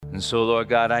And so, Lord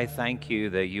God, I thank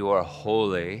you that you are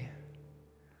holy.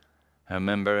 I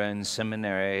remember in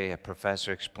seminary a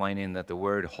professor explaining that the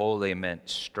word holy meant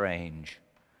strange,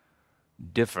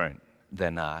 different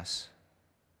than us.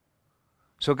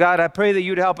 So God, I pray that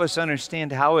you'd help us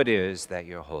understand how it is that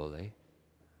you're holy,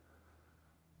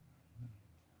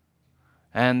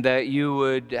 and that you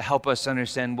would help us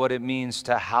understand what it means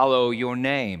to hallow your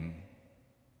name,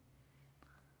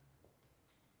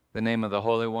 the name of the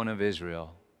Holy One of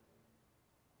Israel.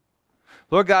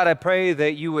 Lord God, I pray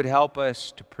that you would help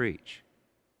us to preach.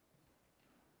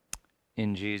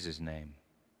 In Jesus' name,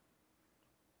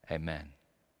 amen.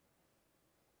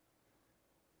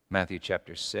 Matthew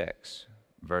chapter 6,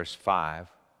 verse 5,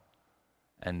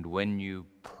 and when you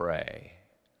pray.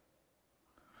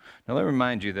 Now let me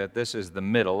remind you that this is the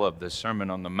middle of the Sermon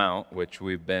on the Mount, which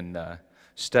we've been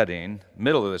studying,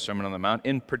 middle of the Sermon on the Mount,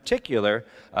 in particular,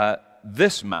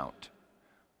 this mount.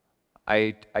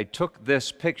 I took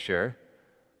this picture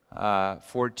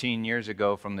 14 years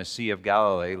ago from the Sea of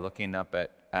Galilee, looking up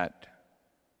at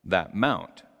that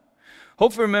mount.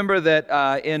 Hopefully remember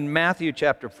that in Matthew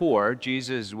chapter 4,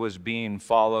 Jesus was being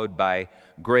followed by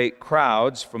great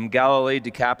crowds from Galilee,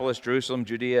 Decapolis, Jerusalem,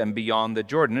 Judea, and beyond the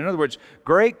Jordan. In other words,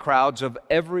 great crowds of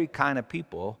every kind of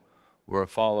people were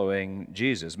following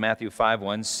Jesus. Matthew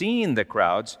 5:1, seeing the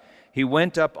crowds, he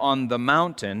went up on the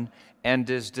mountain, and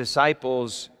his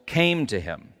disciples came to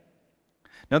him.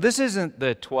 Now, this isn't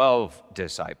the 12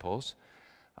 disciples.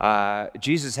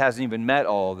 Jesus hasn't even met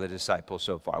all the disciples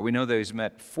so far. We know that he's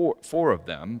met four of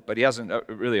them, but he hasn't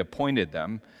really appointed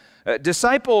them.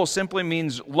 Disciple simply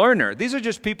means learner. These are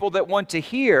just people that want to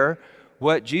hear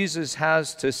what Jesus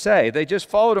has to say. They just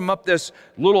followed him up this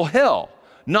little hill,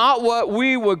 not what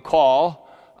we would call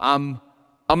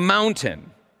a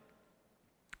mountain.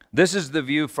 This is the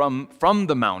view from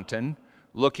the mountain,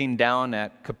 looking down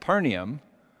at Capernaum,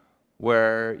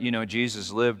 where,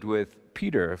 Jesus lived with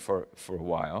Peter for a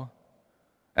while.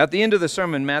 At the end of the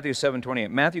sermon, Matthew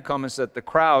 7:28, Matthew comments that the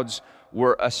crowds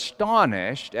were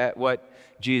astonished at what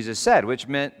Jesus said, which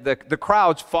meant the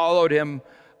crowds followed him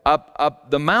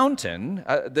up the mountain,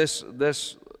 this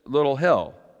little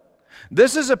hill.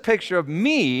 This is a picture of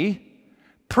me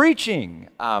preaching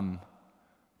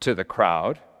to the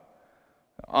crowd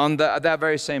on that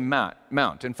very same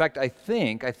mount. In fact, I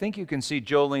think you can see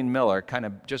Jolene Miller kind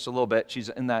of just a little bit. She's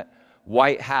in that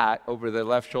white hat over the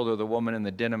left shoulder of the woman in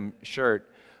the denim shirt.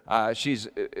 She's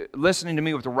listening to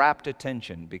me with rapt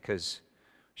attention because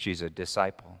she's a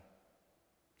disciple.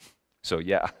 So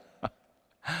yeah,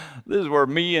 this is where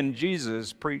me and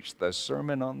Jesus preached the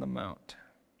Sermon on the Mount.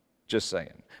 Just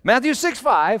saying. Matthew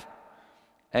 6:5,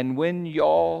 and when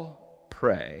y'all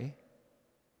pray.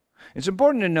 It's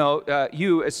important to note,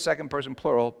 you as second person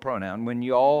plural pronoun, when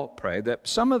y'all pray, that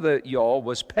some of the y'all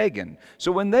was pagan.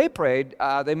 So when they prayed,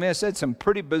 they may have said some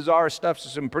pretty bizarre stuff to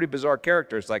some pretty bizarre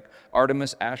characters like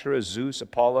Artemis, Asherah, Zeus,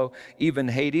 Apollo, even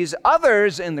Hades.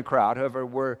 Others in the crowd, however,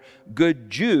 were good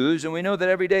Jews, and we know that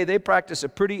every day they practice a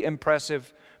pretty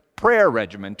impressive prayer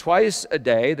regimen. Twice a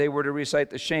day, they were to recite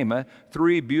the Shema,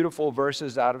 3 beautiful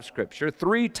verses out of Scripture.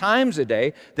 3 times a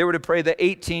day, they were to pray the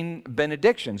 18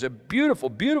 benedictions. A beautiful,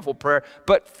 beautiful prayer,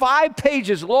 but 5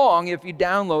 pages long if you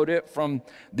download it from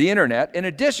the internet. In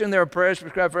addition, there are prayers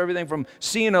prescribed for everything from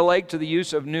seeing a lake to the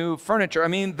use of new furniture. I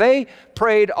mean, they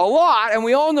prayed a lot, and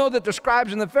we all know that the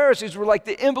scribes and the Pharisees were like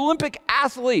the Olympic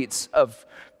athletes of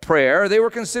prayer. They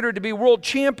were considered to be world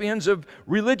champions of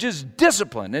religious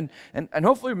discipline. And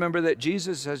hopefully remember that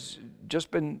Jesus has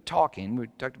just been talking, we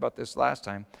talked about this last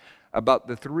time, about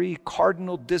the 3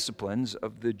 cardinal disciplines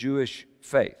of the Jewish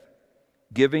faith: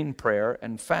 giving, prayer,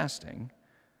 and fasting.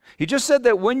 He just said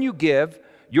that when you give,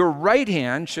 your right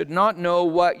hand should not know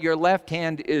what your left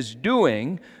hand is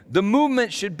doing. The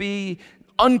movement should be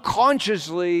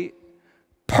unconsciously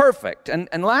perfect. And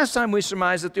last time we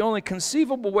surmised that the only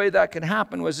conceivable way that could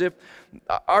happen was if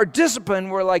our discipline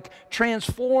were like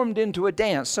transformed into a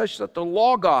dance, such that the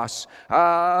logos,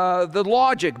 the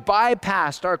logic,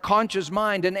 bypassed our conscious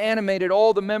mind and animated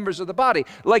all the members of the body.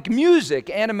 Like music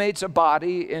animates a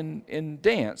body in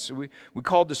dance. We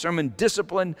called the sermon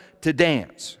Discipline to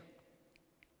Dance.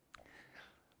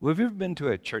 Well, have you ever been to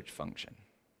a church function?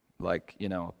 Like,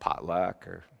 a potluck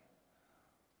or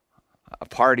a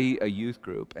party, a youth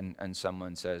group, and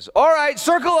someone says, all right,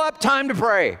 circle up, time to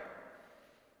pray.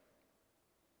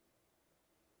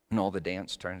 And all the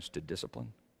dance turns to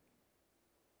discipline.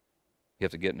 You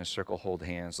have to get in a circle, hold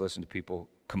hands, listen to people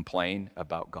complain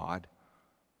about God.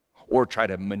 or try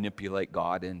to manipulate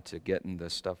God into getting the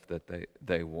stuff that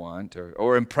they want,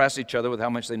 or impress each other with how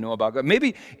much they know about God.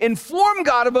 Maybe inform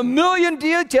God of a million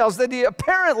details that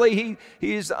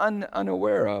he's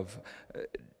unaware of.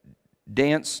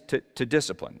 Dance to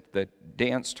discipline. That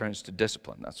dance turns to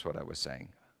discipline. That's what I was saying.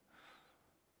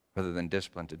 Rather than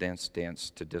discipline to dance, dance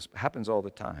to discipline. Happens all the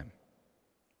time.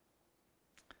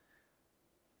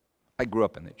 I grew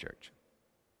up in the church.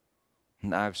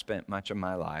 And I've spent much of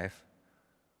my life,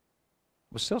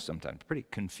 well, still sometimes, pretty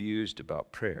confused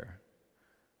about prayer,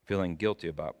 feeling guilty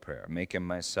about prayer,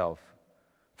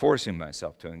 forcing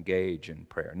myself to engage in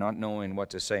prayer, not knowing what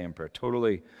to say in prayer,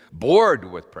 totally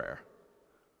bored with prayer,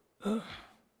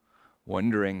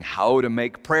 wondering how to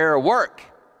make prayer work,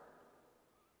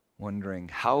 wondering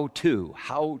how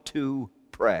to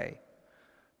pray.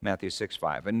 Matthew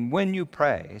 6:5. And when you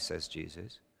pray, says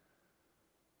Jesus,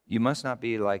 you must not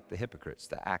be like the hypocrites,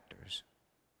 the actors.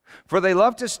 For they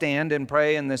love to stand and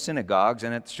pray in the synagogues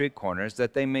and at the street corners,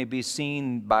 that they may be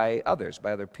seen by others,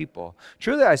 by other people.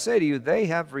 Truly I say to you, they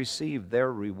have received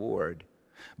their reward.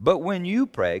 But when you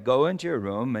pray, go into your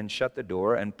room and shut the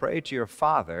door and pray to your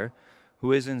Father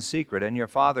who is in secret, and your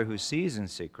Father who sees in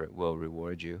secret will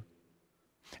reward you.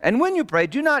 And when you pray,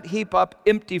 do not heap up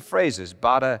empty phrases,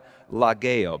 bada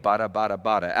lageo,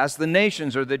 bada, as the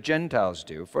nations or the Gentiles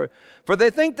do. For they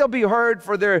think they'll be heard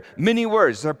for their many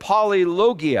words, their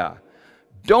polylogia.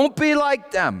 Don't be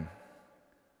like them,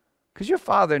 because your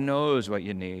Father knows what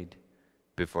you need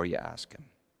before you ask Him.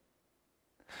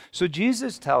 So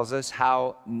Jesus tells us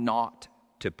how not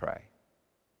to pray.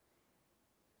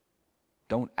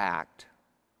 Don't act.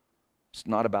 It's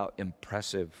not about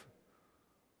impressive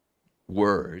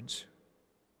words.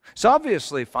 It's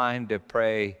obviously fine to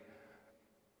pray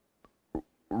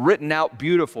written out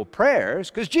beautiful prayers,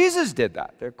 because Jesus did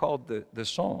that. They're called the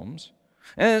Psalms.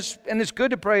 And it's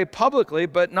good to pray publicly,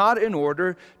 but not in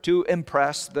order to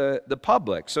impress the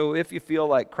public. So if you feel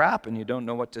like crap and you don't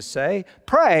know what to say,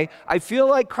 pray, I feel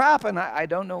like crap and I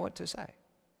don't know what to say.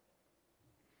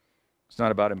 It's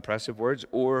not about impressive words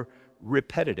or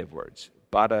repetitive words.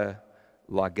 Bada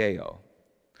lageo.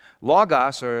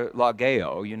 Logos or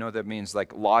lageo, you know, that means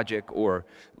like logic or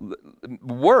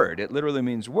word. It literally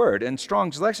means word. And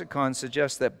Strong's lexicon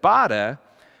suggests that bada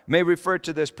may refer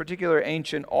to this particular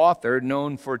ancient author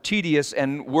known for tedious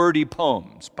and wordy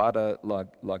poems. Bada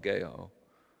lageo.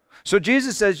 So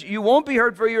Jesus says, you won't be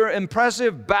heard for your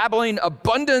impressive, babbling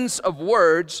abundance of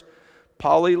words,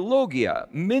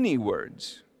 polylogia, many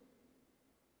words.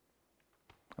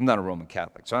 I'm not a Roman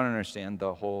Catholic, so I don't understand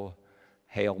the whole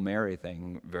Hail Mary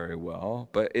thing very well,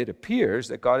 but it appears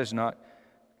that God is not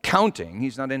counting.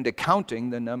 He's not into counting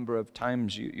the number of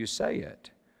times you say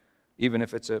it, even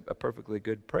if it's a perfectly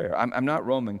good prayer. I'm not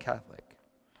Roman Catholic,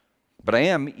 but I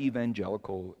am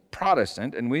evangelical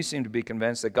Protestant, and we seem to be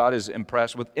convinced that God is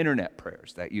impressed with internet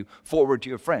prayers that you forward to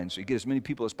your friends, so you get as many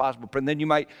people as possible, and then you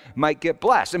might get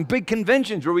blessed. And big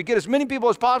conventions where we get as many people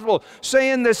as possible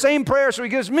saying the same prayer, so we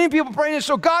get as many people praying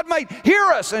so God might hear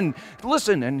us and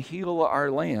listen and heal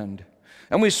our land.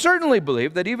 And we certainly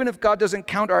believe that even if God doesn't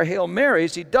count our Hail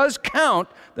Marys, He does count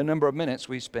the number of minutes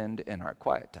we spend in our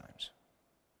quiet times.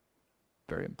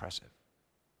 Very impressive.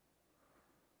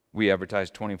 We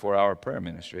advertise 24-hour prayer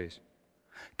ministries.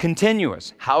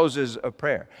 Continuous houses of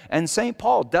prayer. And St.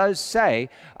 Paul does say,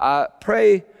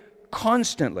 pray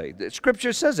constantly. The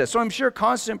Scripture says that. So I'm sure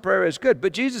constant prayer is good.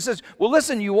 But Jesus says, well,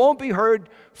 listen, you won't be heard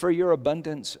for your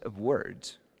abundance of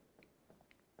words.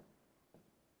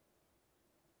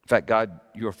 In fact, God,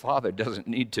 your Father, doesn't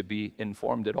need to be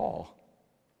informed at all.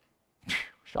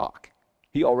 Shock.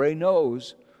 He already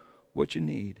knows what you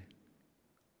need.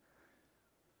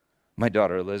 My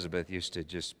daughter Elizabeth used to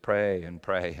just pray and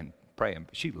pray and pray, and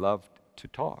she loved to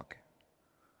talk.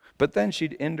 But then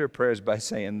she'd end her prayers by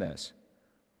saying this,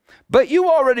 but you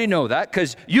already know that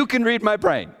because you can read my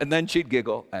brain. And then she'd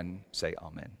giggle and say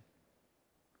amen.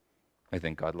 I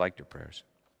think God liked her prayers.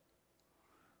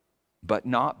 But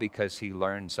not because He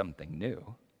learned something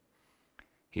new.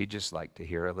 He just liked to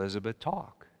hear Elizabeth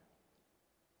talk.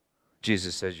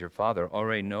 Jesus says your Father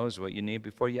already knows what you need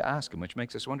before you ask Him, which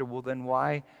makes us wonder, well, then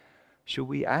why should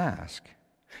we ask?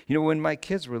 You know, when my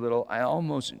kids were little, I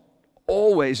almost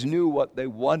always knew what they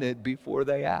wanted before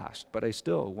they asked, but I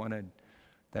still wanted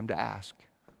them to ask.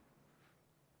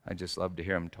 I just loved to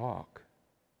hear them talk.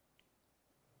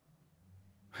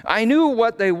 I knew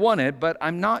what they wanted, but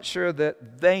I'm not sure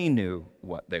that they knew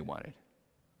what they wanted.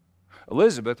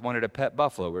 Elizabeth wanted a pet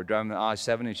buffalo. We were driving on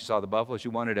I-70 and she saw the buffalo. She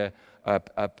wanted a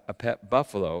pet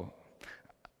buffalo.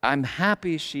 I'm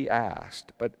happy she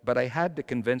asked, but I had to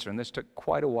convince her, and this took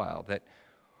quite a while, that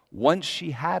once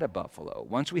she had a buffalo,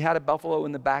 once we had a buffalo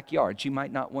in the backyard, she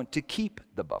might not want to keep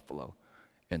the buffalo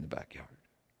in the backyard.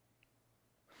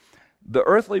 The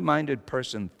earthly-minded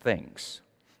person thinks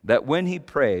that when he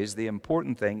prays, the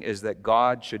important thing is that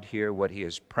God should hear what he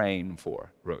is praying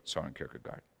for, wrote Søren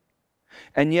Kierkegaard.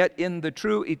 And yet, in the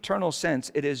true eternal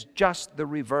sense, it is just the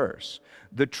reverse.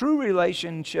 The true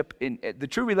relation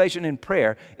in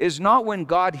prayer is not when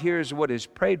God hears what is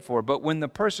prayed for, but when the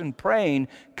person praying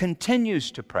continues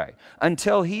to pray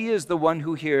until he is the one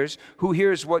who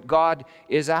hears what God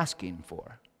is asking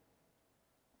for.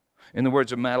 In the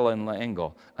words of Madeleine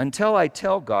L'Engle, until I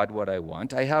tell God what I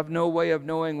want, I have no way of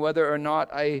knowing whether or not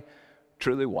I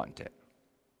truly want it.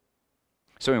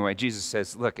 So anyway, Jesus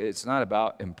says, look, it's not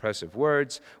about impressive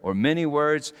words or many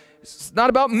words. It's not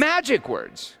about magic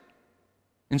words.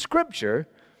 In Scripture,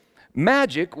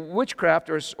 magic,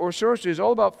 witchcraft, or sorcery is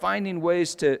all about finding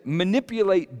ways to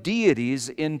manipulate deities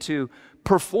into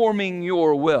performing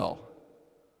your will.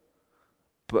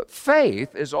 But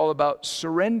faith is all about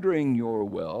surrendering your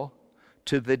will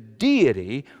to the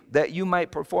deity that you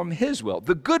might perform his will,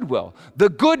 the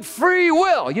good free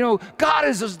will. You know, God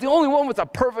is the only one with a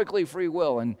perfectly free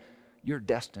will, and you're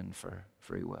destined for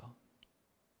free will.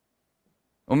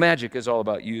 Well, magic is all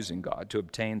about using God to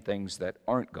obtain things that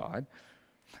aren't God.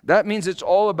 That means it's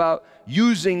all about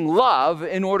using love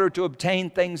in order to obtain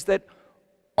things that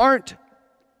aren't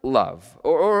love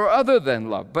or other than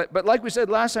love. But like we said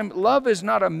last time, love is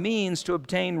not a means to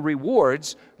obtain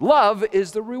rewards. Love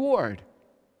is the reward.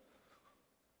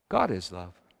 God is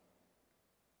love.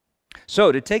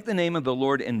 So to take the name of the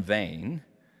Lord in vain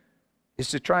is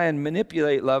to try and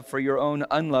manipulate love for your own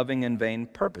unloving and vain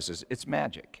purposes. It's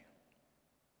magic.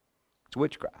 It's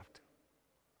witchcraft.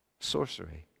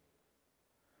 Sorcery.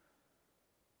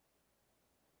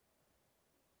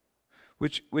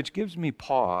 Which gives me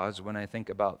pause when I think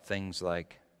about things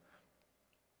like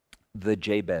the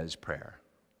Jabez prayer.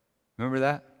 Remember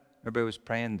that? Everybody was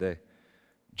praying the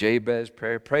Jabez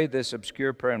prayer. Pray this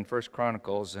obscure prayer in 1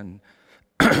 Chronicles and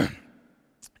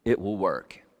it will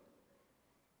work.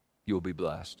 You will be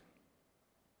blessed.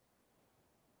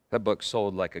 That book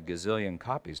sold like a gazillion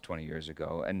copies 20 years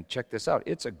ago. And check this out.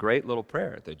 It's a great little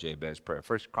prayer, the Jabez prayer.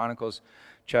 1 Chronicles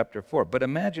chapter 4. But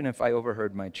imagine if I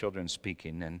overheard my children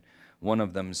speaking and one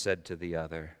of them said to the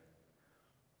other,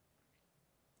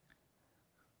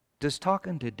 does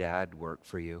talking to Dad work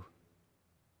for you?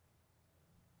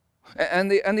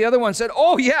 And the other one said,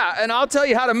 oh yeah, and I'll tell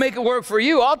you how to make it work for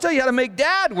you. I'll tell you how to make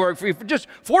Dad work for you for just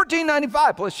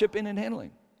 $14.95 plus shipping and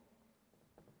handling.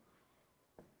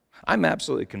 I'm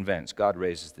absolutely convinced God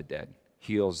raises the dead,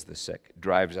 heals the sick,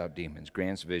 drives out demons,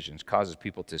 grants visions, causes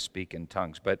people to speak in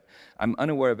tongues. But I'm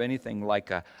unaware of anything like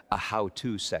a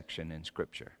how-to section in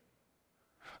Scripture.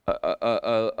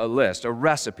 A list, a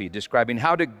recipe describing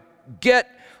how to get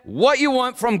what you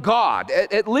want from God,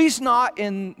 at least not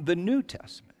in the New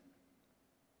Testament.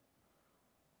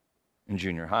 In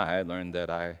junior high, I learned that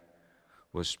I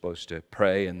was supposed to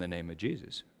pray in the name of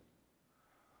Jesus.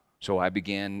 So I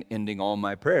began ending all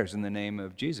my prayers in the name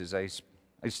of Jesus. I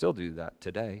still do that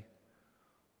today.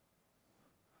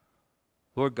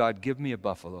 Lord God, give me a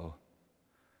buffalo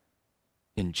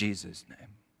in Jesus' name.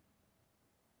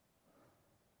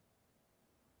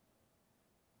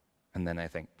 And then I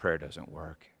think prayer doesn't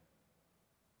work.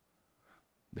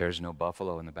 There's no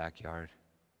buffalo in the backyard.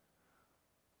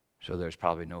 So there's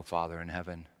probably no Father in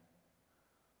heaven.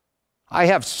 I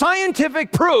have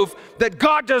scientific proof that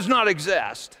God does not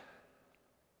exist.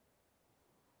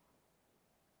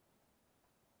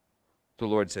 The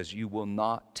Lord says, you will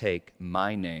not take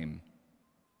my name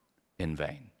in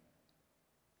vain.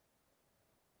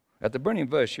 At the burning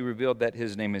bush, he revealed that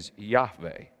his name is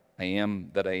Yahweh. I am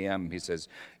that I am, he says,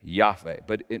 Yahweh.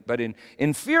 But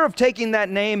in fear of taking that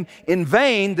name in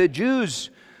vain, the Jews,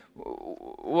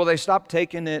 well, they stopped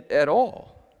taking it at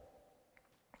all.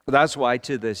 That's why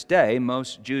to this day,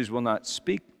 most Jews will not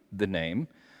speak the name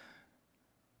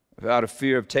out of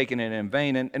fear of taking it in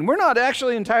vain. And we're not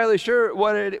actually entirely sure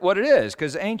what it is,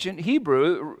 because ancient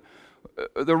Hebrew,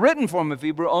 the written form of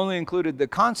Hebrew, only included the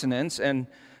consonants, and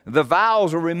the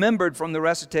vowels were remembered from the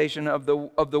recitation of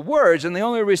the words, and they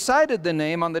only recited the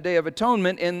name on the Day of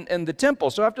Atonement in the temple.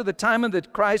 So after the time of the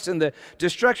Christ and the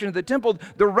destruction of the temple,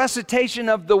 the recitation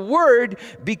of the word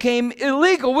became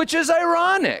illegal, which is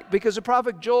ironic, because the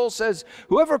prophet Joel says,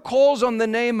 whoever calls on the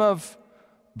name of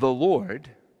the Lord,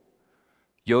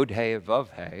 Yod-He,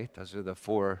 Vav-He, those are the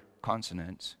 4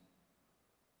 consonants,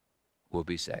 will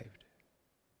be saved.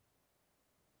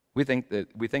 We think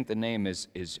the name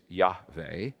is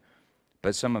Yahweh,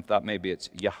 but some have thought maybe it's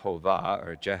Yehovah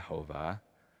or Jehovah.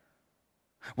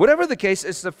 Whatever the case,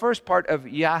 it's the first part of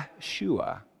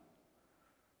Yahshua,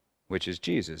 which is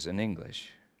Jesus in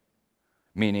English,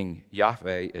 meaning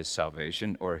Yahweh is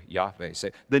salvation or Yahweh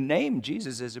save. The name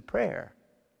Jesus is a prayer.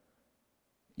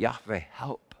 Yahweh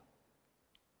help.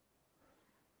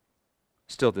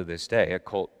 Still to this day,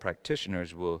 occult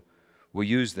practitioners will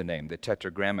use the name, the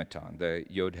tetragrammaton, the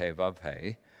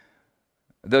YHWH.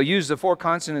 They'll use the 4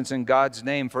 consonants in God's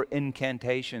name for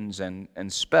incantations and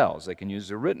spells. They can use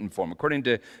the written form. According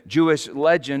to Jewish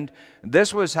legend,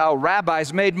 this was how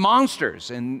rabbis made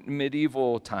monsters in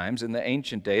medieval times, in the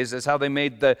ancient days. That's how they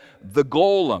made the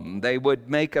golem. They would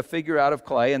make a figure out of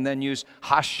clay and then use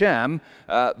Hashem,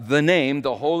 the name,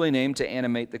 the holy name, to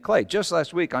animate the clay. Just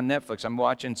last week on Netflix, I'm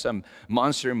watching some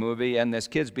monster movie, and this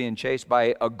kid's being chased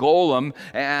by a golem,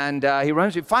 and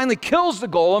he finally kills the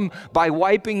golem by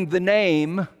wiping the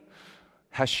name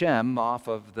Hashem off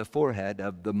of the forehead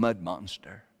of the mud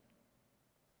monster.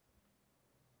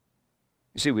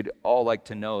 You see, we'd all like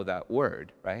to know that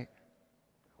word, right?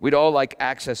 We'd all like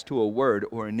access to a word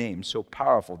or a name so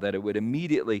powerful that it would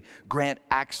immediately grant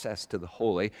access to the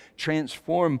holy,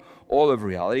 transform all of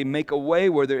reality, make a way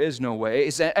where there is no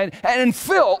way, and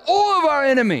fill all of our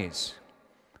enemies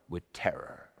with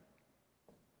terror.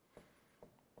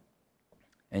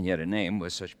 And yet a name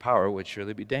with such power would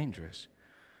surely be dangerous.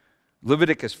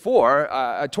 Leviticus 24,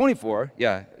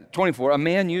 a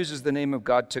man uses the name of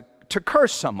God to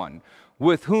curse someone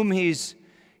with whom he's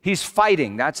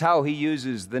fighting. That's how he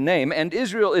uses the name. And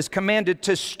Israel is commanded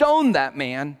to stone that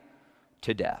man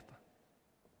to death.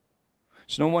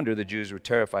 It's no wonder the Jews were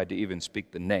terrified to even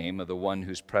speak the name of the one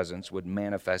whose presence would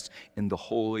manifest in the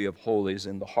Holy of Holies,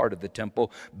 in the heart of the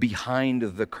temple, behind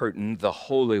the curtain, the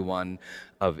Holy One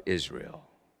of Israel.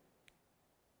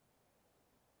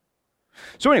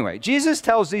 So anyway, Jesus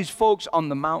tells these folks on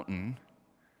the mountain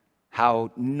how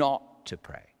not to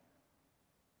pray.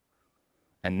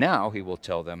 And now he will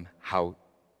tell them how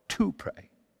to pray.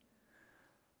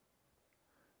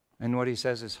 And what he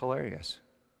says is hilarious,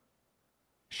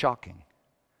 shocking,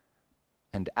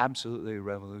 and absolutely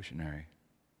revolutionary.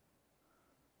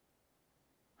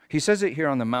 He says it here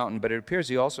on the mountain, but it appears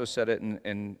he also said it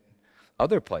in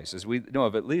other places. We know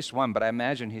of at least one, but I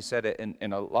imagine he said it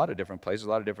in a lot of different places, a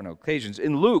lot of different occasions.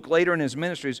 In Luke, later in his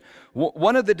ministries,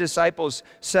 one of the disciples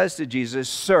says to Jesus,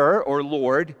 Sir, or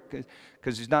Lord,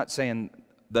 because he's not saying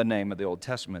the name of the Old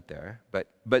Testament there,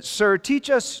 but Sir,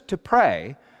 teach us to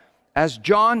pray as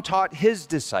John taught his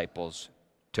disciples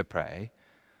to pray.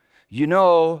 You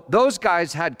know, those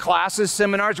guys had classes,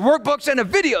 seminars, workbooks, and a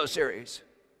video series.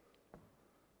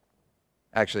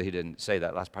 Actually, he didn't say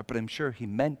that last part, but I'm sure he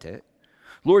meant it.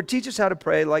 Lord, teach us how to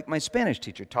pray like my Spanish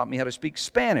teacher taught me how to speak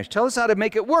Spanish. Tell us how to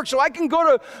make it work so I can go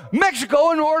to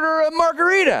Mexico and order a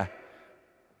margarita.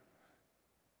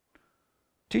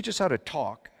 Teach us how to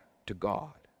talk to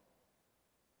God.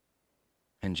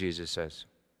 And Jesus says,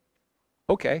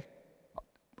 okay.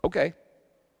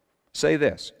 Say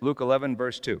this, Luke 11,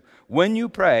 verse 2. When you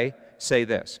pray, say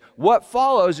this. What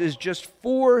follows is just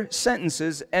 4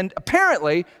 sentences, and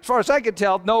apparently, as far as I could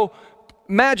tell, no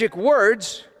magic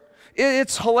words.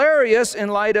 It's hilarious in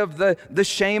light of the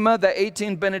Shema, the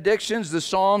 18 benedictions, the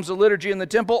Psalms, the liturgy in the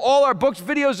temple, all our books,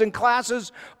 videos, and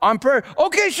classes on prayer.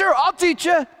 Okay, sure, I'll teach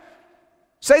you.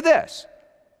 Say this.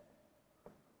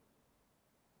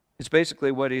 It's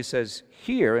basically what he says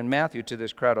here in Matthew to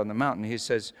this crowd on the mountain. He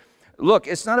says, look,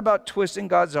 it's not about twisting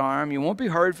God's arm. You won't be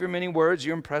heard for many words,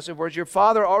 your impressive words. Your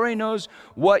Father already knows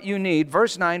what you need.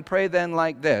 Verse 9, pray then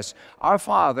like this. Our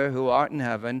Father who art in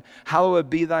heaven, hallowed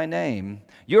be thy name.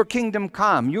 Your kingdom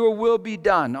come, your will be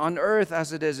done on earth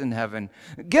as it is in heaven.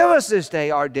 Give us this day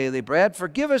our daily bread.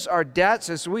 Forgive us our debts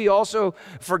as we also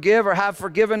forgive or have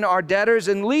forgiven our debtors.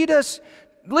 And lead us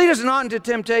not into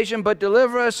temptation, but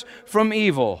deliver us from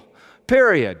evil.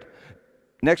 Period.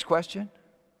 Next question.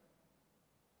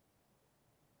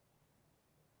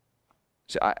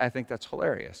 See, I think that's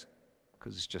hilarious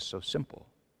because it's just so simple.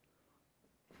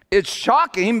 It's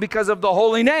shocking because of the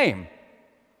holy name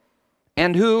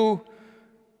and who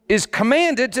is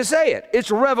commanded to say it.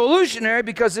 It's revolutionary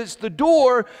because it's the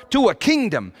door to a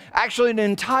kingdom, actually an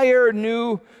entire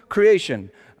new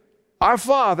creation. Our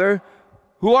Father,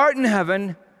 who art in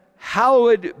heaven,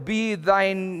 hallowed be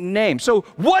thy name. So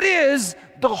what is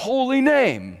the holy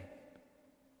name?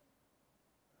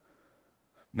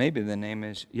 Maybe the name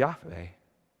is Yahweh.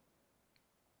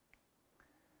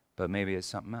 But maybe it's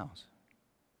something else.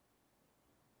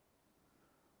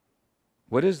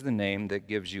 What is the name that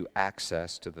gives you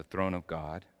access to the throne of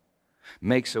God,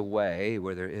 makes a way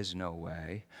where there is no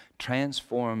way,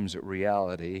 transforms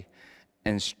reality,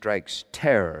 and strikes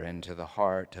terror into the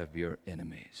heart of your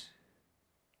enemies?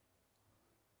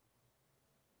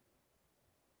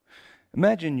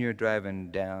 Imagine you're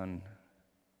driving down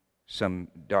some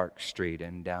dark street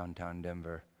in downtown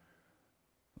Denver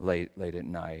late at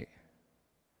night.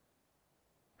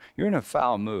 You're in a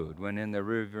foul mood when in the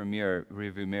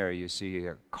rearview mirror you see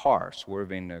a car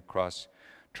swerving across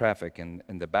traffic in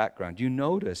the background. You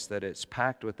notice that it's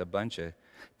packed with a bunch of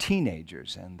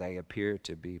teenagers and they appear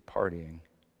to be partying.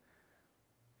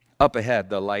 Up ahead,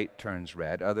 the light turns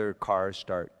red. Other cars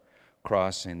start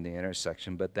crossing the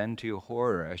intersection, but then to your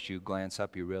horror, as you glance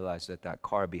up, you realize that that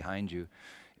car behind you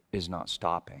is not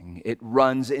stopping. It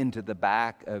runs into the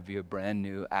back of your brand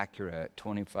new Acura at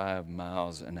 25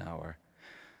 miles an hour.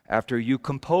 After you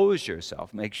compose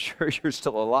yourself, make sure you're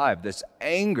still alive, this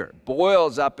anger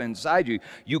boils up inside you.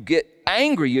 You get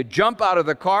angry. You jump out of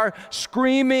the car,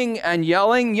 screaming and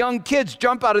yelling. Young kids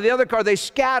jump out of the other car. They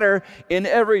scatter in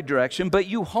every direction, but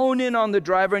you hone in on the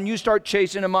driver and you start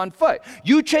chasing him on foot.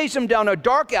 You chase him down a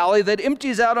dark alley that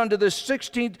empties out onto the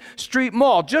 16th Street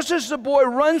Mall. Just as the boy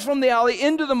runs from the alley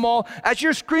into the mall, as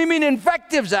you're screaming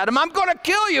invectives at him, "I'm going to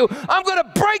kill you. I'm going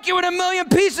to break you in a million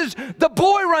pieces," the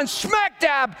boy runs smack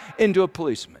dab into a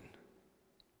policeman.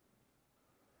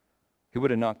 He would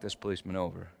have knocked this policeman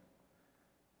over,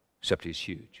 except he's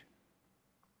huge.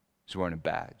 He's wearing a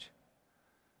badge.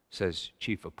 It says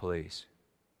Chief of Police.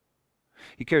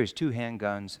 He carries 2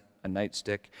 handguns, a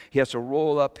nightstick. He has to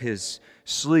roll up his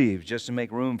sleeves just to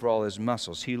make room for all his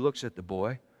muscles. He looks at the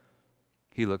boy.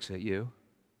 He looks at you.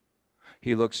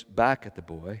 He looks back at the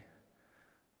boy.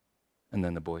 And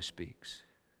then the boy speaks.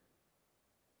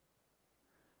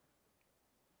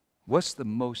 What's the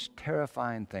most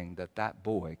terrifying thing that that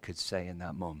boy could say in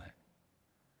that moment?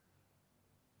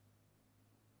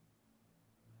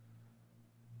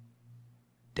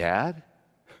 "Dad,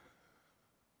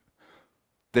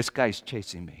 this guy's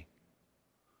chasing me."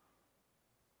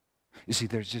 You see,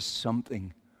 there's just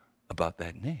something about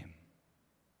that name.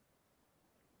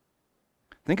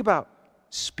 Think about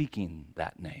speaking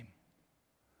that name.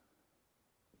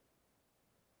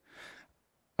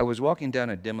 I was walking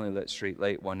down a dimly lit street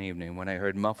late one evening when I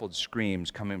heard muffled screams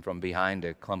coming from behind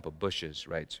a clump of bushes,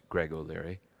 writes Greg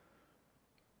O'Leary.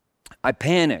 I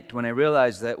panicked when I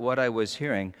realized that what I was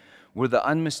hearing were the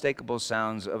unmistakable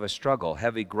sounds of a struggle,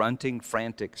 heavy grunting,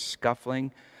 frantic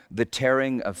scuffling, the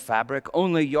tearing of fabric.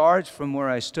 Only yards from where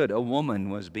I stood, a woman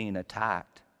was being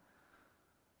attacked.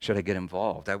 Should I get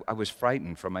involved? I was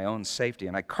frightened for my own safety,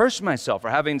 and I cursed myself for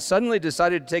having suddenly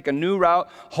decided to take a new route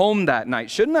home that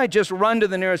night. Shouldn't I just run to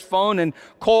the nearest phone and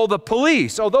call the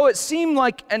police? Although it seemed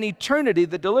like an eternity,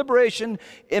 the deliberation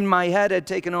in my head had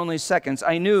taken only seconds.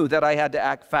 I knew that I had to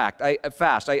act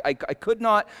fast. I could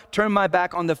not turn my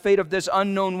back on the fate of this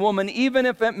unknown woman, even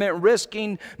if it meant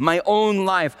risking my own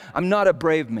life. I'm not a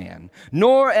brave man,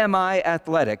 nor am I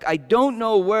athletic. I don't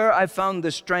know where I found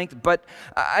the strength, but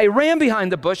I ran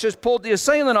behind the bushes, pulled the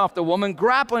assailant off the woman.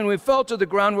 Grappling, we fell to the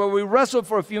ground where we wrestled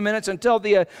for a few minutes until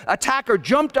the attacker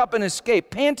jumped up and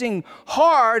escaped. Panting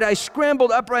hard, I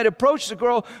scrambled upright, approached the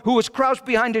girl who was crouched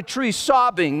behind a tree,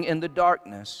 sobbing in the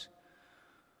darkness.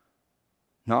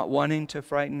 Not wanting to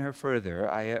frighten her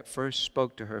further, I at first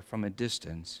spoke to her from a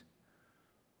distance.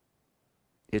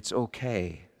 "It's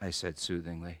okay," I said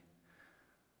soothingly.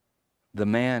 "The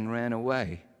man ran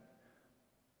away.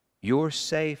 You're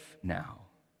safe now."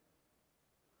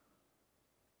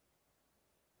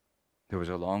 There was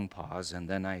a long pause, and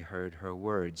then I heard her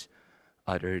words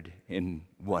uttered in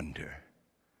wonder.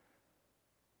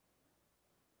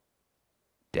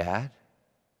 "Dad?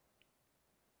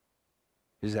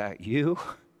 Is that you?"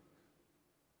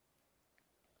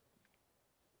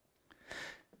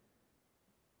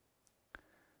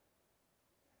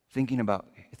 Think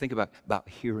about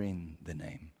hearing the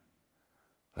name,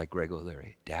 like Greg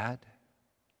O'Leary. "Dad?"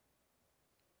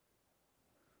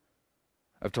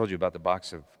 I've told you about the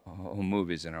box of home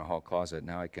movies in our hall closet.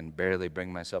 Now I can barely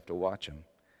bring myself to watch them.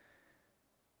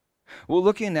 Well,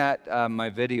 looking at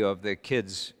my video of the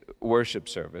kids' worship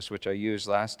service, which I used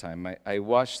last time, I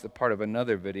watched the part of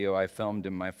another video I filmed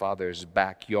in my father's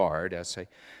backyard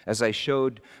as I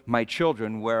showed my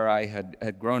children where I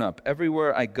had grown up.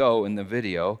 Everywhere I go in the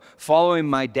video, following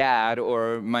my dad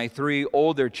or my 3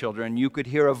 older children, you could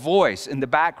hear a voice in the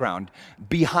background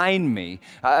behind me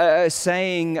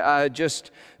saying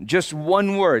just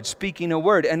one word, speaking a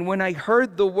word. And when I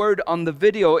heard the word on the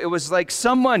video, it was like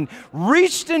someone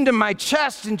reached into my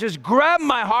chest and just grabbed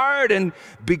my heart and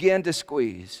began to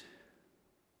squeeze.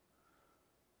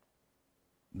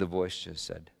 The voice just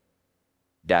said,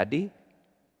 "Daddy?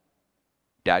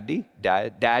 Daddy?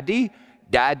 Daddy?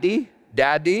 Daddy?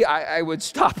 Daddy?" I would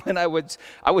stop and I would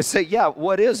say, "Yeah,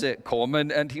 what is it,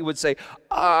 Coleman?" And he would say,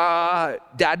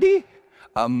 "Daddy?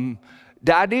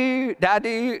 Daddy,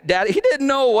 daddy, daddy. He didn't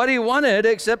know what he wanted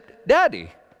except daddy.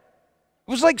 It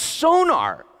was like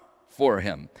sonar for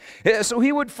him. So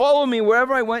he would follow me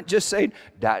wherever I went, just saying,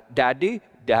 daddy,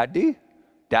 daddy,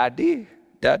 daddy,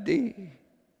 daddy.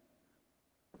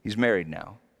 He's married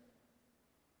now,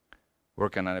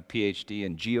 working on a PhD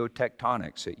in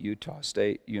geotectonics at Utah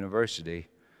State University.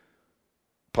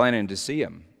 Planning to see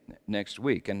him next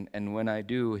week. And when I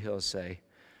do, he'll say,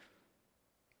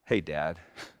 hey, Dad.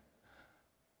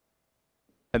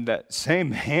 And that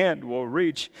same hand will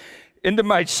reach into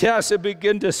my chest and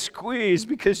begin to squeeze,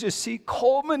 because you see,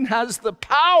 Coleman has the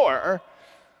power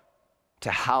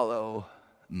to hallow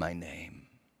my name.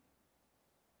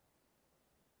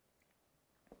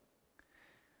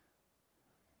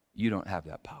 You don't have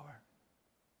that power.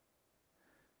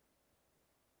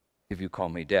 If you call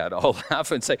me dad, I'll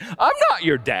laugh and say, I'm not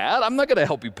your dad. I'm not going to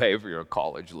help you pay for your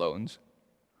college loans.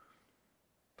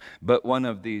 But one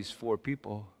of these four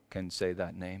people can say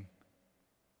that name.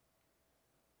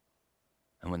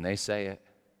 And when they say it,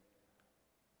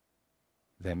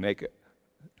 they make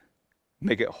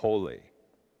it holy.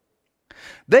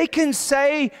 They can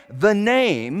say the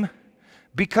name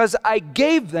because I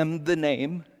gave them the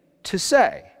name to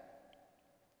say.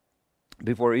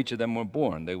 Before each of them were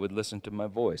born, they would listen to my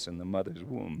voice in the mother's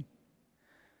womb.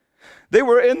 They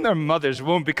were in their mother's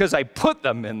womb because I put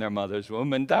them in their mother's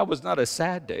womb, and that was not a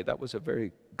sad day. That was a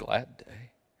very glad day.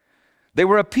 They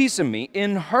were a piece of me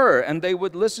in her, and they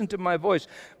would listen to my voice.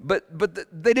 But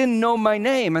they didn't know my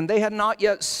name, and they had not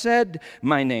yet said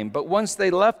my name. But once they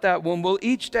left that womb, well,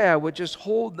 each day I would just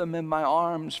hold them in my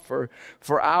arms for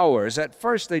hours. At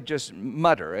first, they'd just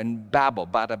mutter and babble,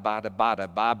 bada, bada,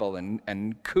 bada, babble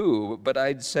and coo. But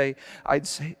I'd say,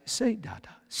 say,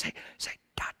 Dada, say,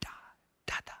 Dada,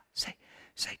 Dada,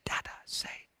 say, Dada, say,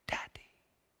 Daddy.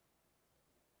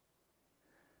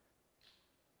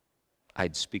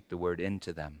 I'd speak the word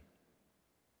into them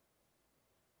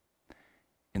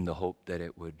in the hope that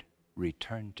it would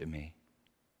return to me.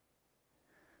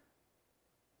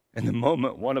 And the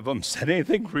moment one of them said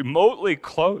anything remotely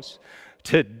close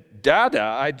to Dada,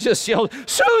 I just yelled,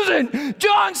 Susan,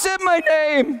 John said my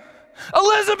name.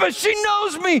 Elizabeth, she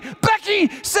knows me. Becky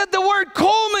said the word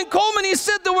Coleman. Coleman, he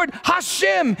said the word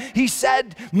Hashem. He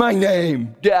said my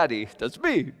name. Daddy, that's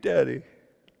me, Daddy.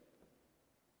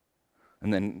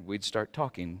 And then we'd start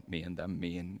talking, me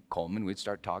and Coleman, we'd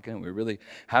start talking, and we really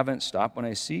haven't stopped. When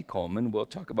I see Coleman, we'll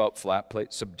talk about flat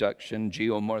plate subduction,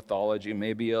 geomorphology,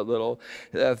 maybe a little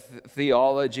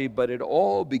theology, but it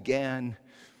all began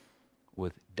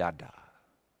with Dada.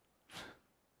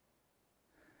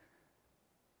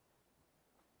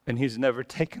 And he's never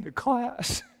taken a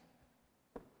class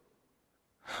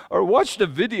or watched a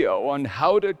video on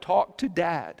how to talk to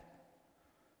Dad.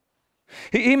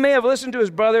 He may have listened to his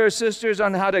brother or sisters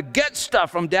on how to get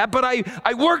stuff from Dad, but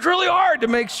I worked really hard to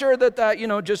make sure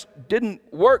that just didn't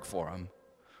work for him.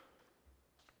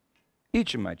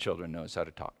 Each of my children knows how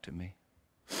to talk to me.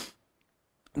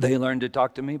 They learn to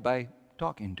talk to me by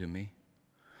talking to me.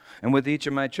 And with each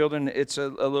of my children, it's a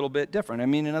little bit different. I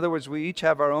mean, in other words, we each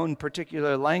have our own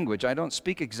particular language. I don't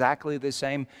speak exactly the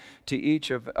same to each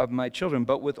of my children,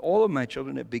 but with all of my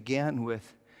children, it began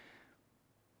with,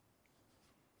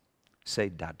 say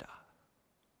Dada.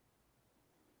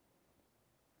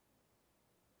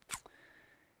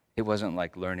 It wasn't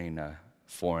like learning a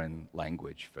foreign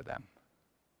language for them.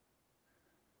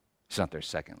 It's not their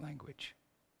second language.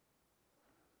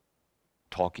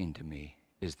 Talking to me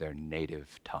is their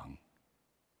native tongue.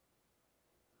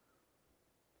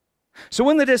 So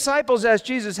when the disciples asked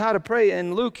Jesus how to pray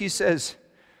in Luke, he says,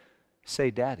 say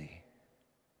Daddy.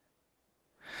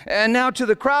 And now to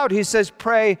the crowd, he says,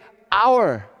 pray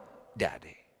our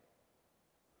Daddy.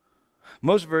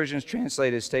 Most versions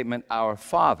translate his statement, our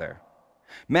Father.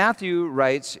 Matthew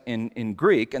writes in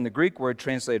Greek, and the Greek word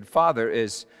translated father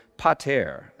is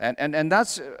pater. And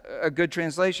that's a good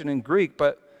translation in Greek,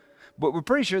 but we're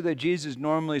pretty sure that Jesus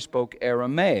normally spoke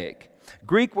Aramaic.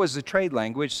 Greek was the trade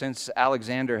language since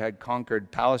Alexander had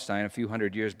conquered Palestine a few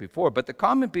hundred years before. But the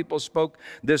common people spoke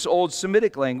this old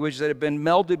Semitic language that had been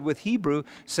melded with Hebrew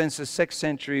since the 6th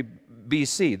century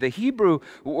BC. The Hebrew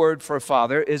word for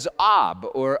father is Ab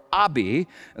or Abi.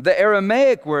 The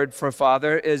Aramaic word for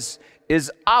father is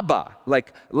Abba,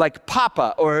 like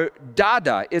Papa or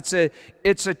Dada. It's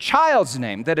a child's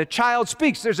name that a child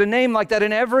speaks. There's a name like that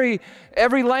in every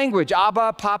language.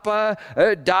 Abba, Papa,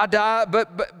 Dada,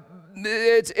 but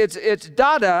it's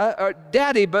Dada or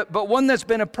Daddy, but one that's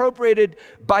been appropriated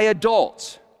by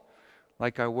adults,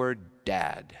 like our word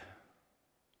Dad.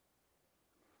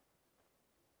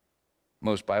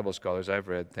 Most Bible scholars I've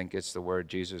read think it's the word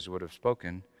Jesus would have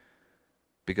spoken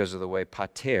because of the way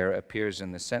pater appears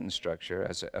in the sentence structure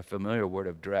as a familiar word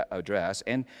of address,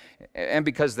 and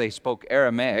because they spoke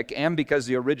Aramaic, and because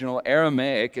the original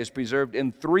Aramaic is preserved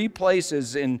in 3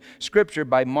 places in Scripture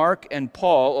by Mark and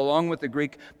Paul, along with the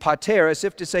Greek pater, as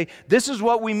if to say, this is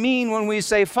what we mean when we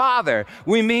say father.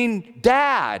 We mean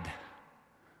dad.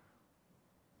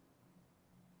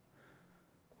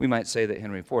 We might say that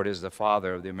Henry Ford is the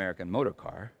father of the American motor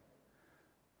car,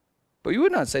 but you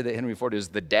would not say that Henry Ford is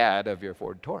the dad of your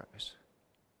Ford Taurus.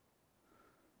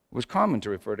 It was common to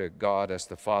refer to God as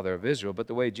the Father of Israel, but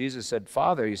the way Jesus said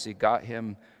Father, you see, got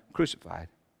him crucified.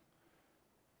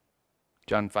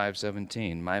 John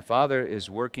 5:17, my Father is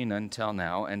working until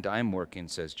now, and I'm working,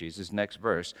 says Jesus. Next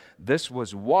verse, this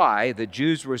was why the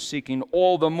Jews were seeking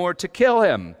all the more to kill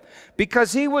him,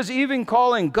 because he was even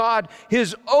calling God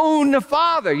his own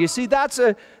Father. You see, that's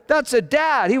a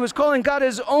dad. He was calling God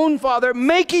his own Father,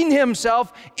 making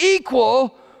himself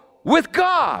equal with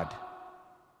God.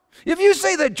 If you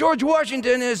say that George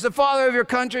Washington is the father of your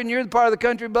country and you're the part of the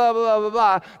country, blah, blah, blah,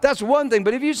 blah, blah, that's one thing.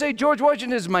 But if you say George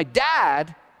Washington is my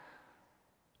dad,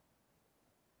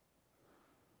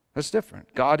 that's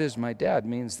different. God is my dad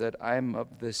means that I'm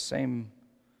of the same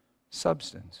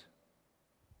substance.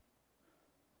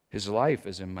 His life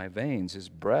is in my veins. His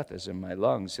breath is in my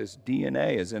lungs. His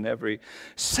DNA is in every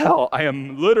cell. I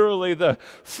am literally the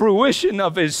fruition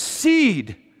of his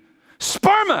seed.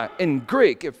 Sperma in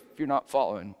Greek, if you're not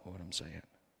following what I'm saying.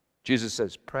 Jesus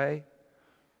says, pray,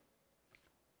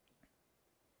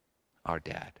 our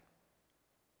dad.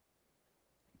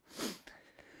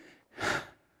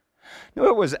 No,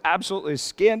 it was absolutely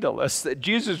scandalous that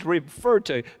Jesus referred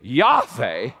to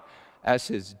Yahweh as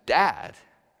his dad.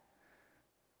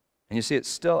 And you see, it's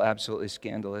still absolutely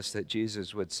scandalous that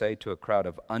Jesus would say to a crowd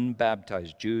of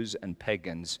unbaptized Jews and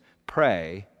pagans,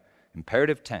 pray,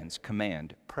 imperative tense,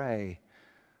 command, pray,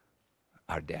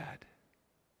 our dad.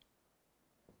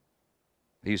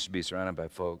 He used to be surrounded by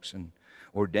folks and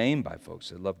ordained by folks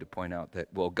that love to point out that,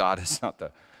 well, God is not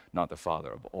the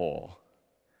Father of all.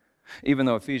 Even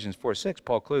though Ephesians 4:6,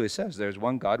 Paul clearly says there's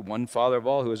one God, one Father of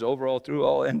all, who is over all, through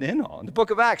all, and in all. In the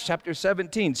book of Acts, chapter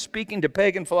 17, speaking to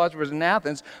pagan philosophers in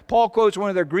Athens, Paul quotes one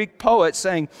of their Greek poets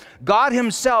saying, God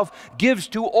himself gives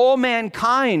to all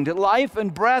mankind life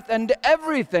and breath and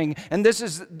everything. And this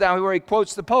is now where he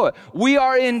quotes the poet. We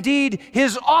are indeed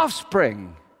his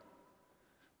offspring.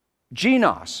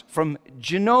 Genos, from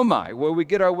genomai, where we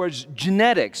get our words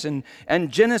genetics and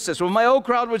genesis. Well, my old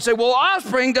crowd would say, well,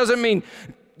 offspring doesn't mean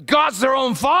God's their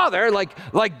own father,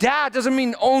 like dad doesn't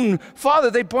mean own father.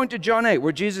 They point to John 8,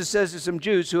 where Jesus says to some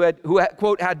Jews who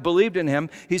quote, had believed in him,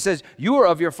 he says, you are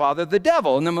of your father, the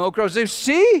devil. And the Malacros say,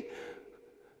 see,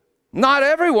 not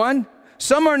everyone.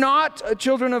 Some are not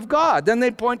children of God. Then they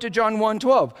point to John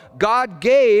 1:12. God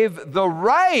gave the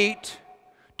right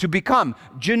to become.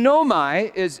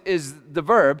 Genomai is the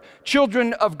verb,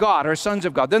 children of God or sons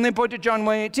of God. Then they point to John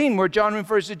 1:18, where John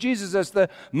refers to Jesus as the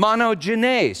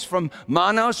monogenes, from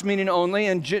monos meaning only,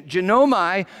 and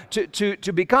genomai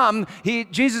to become.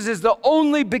 Jesus is the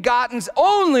only begotten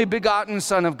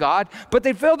Son of God. But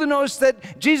they fail to notice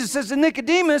that Jesus says to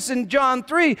Nicodemus in John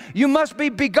 3, you must be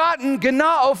begotten,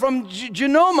 genao, from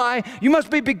genomai, you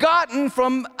must be begotten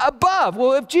from above.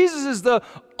 Well, if Jesus is the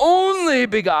only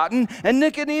begotten, and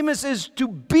Nicodemus is to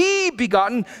be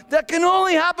begotten, that can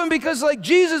only happen because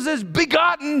Jesus is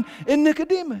begotten in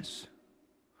Nicodemus.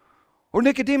 Or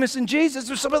Nicodemus and Jesus,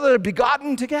 there's some of that are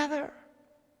begotten together.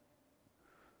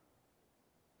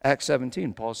 Acts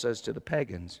 17, Paul says to the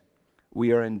pagans,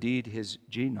 we are indeed his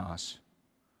genos,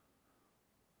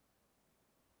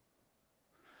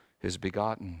 his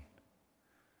begotten,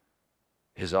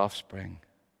 his offspring.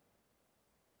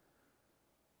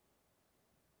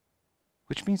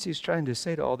 Which means he's trying to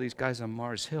say to all these guys on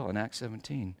Mars Hill in Acts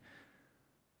 17,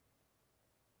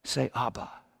 say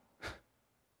Abba,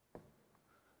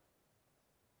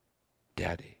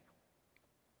 Daddy.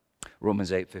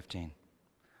 Romans 8:15,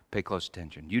 pay close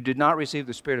attention. You did not receive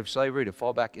the spirit of slavery to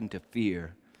fall back into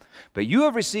fear, but you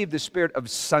have received the spirit of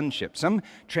sonship. Some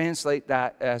translate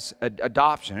that as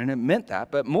adoption, and it meant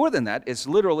that, but more than that, it's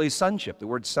literally sonship. The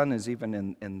word son is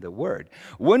even in the word.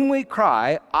 When we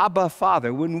cry, Abba,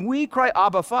 Father,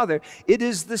 it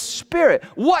is the Spirit.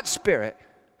 What Spirit?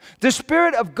 The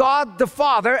Spirit of God the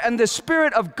Father and the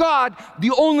Spirit of God the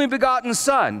only begotten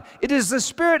Son. It is the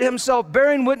Spirit himself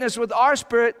bearing witness with our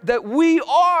spirit that we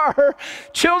are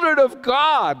children of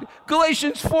God.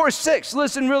 Galatians 4:6,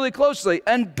 listen really closely.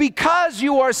 And because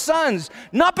you are sons,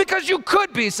 not because you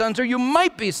could be sons or you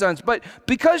might be sons, but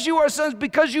because you are sons,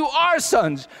 because you are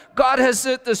sons, God has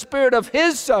sent the Spirit of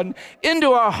his Son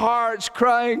into our hearts,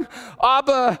 crying,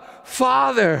 Abba,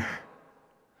 Father.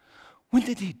 When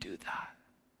did he do that?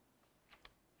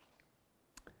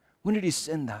 When did he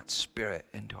send that Spirit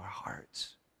into our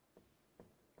hearts?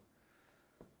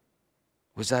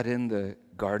 Was that in the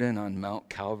garden on Mount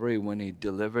Calvary when he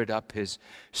delivered up his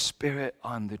Spirit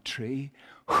on the tree?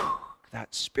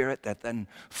 That Spirit that then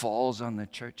falls on the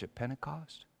church at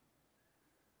Pentecost?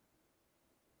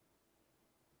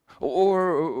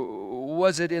 Or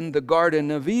was it in the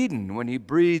Garden of Eden when he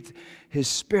breathed his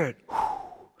Spirit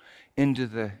into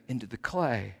the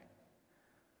clay?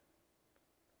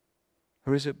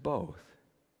 Or is it both?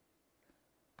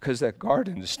 Because that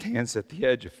garden stands at the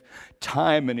edge of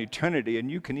time and eternity, and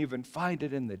you can even find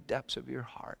it in the depths of your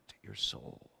heart, your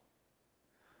soul.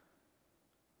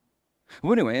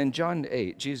 Well, anyway, in John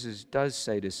 8, Jesus does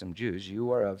say to some Jews,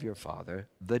 "You are of your father,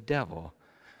 the devil."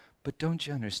 But don't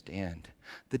you understand?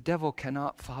 The devil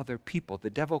cannot father people.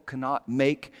 The devil cannot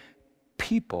make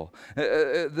people.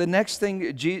 The next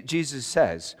thing Jesus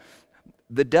says,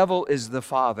 the devil is the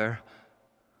father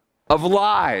of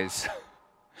lies.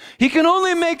 He can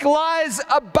only make lies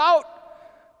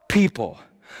about people.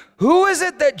 Who is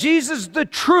it that Jesus the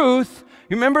truth,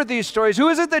 you remember these stories, who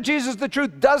is it that Jesus the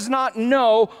truth does not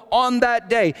know on that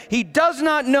day? He does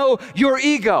not know your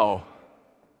ego,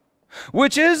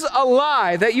 which is a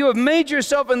lie, that you have made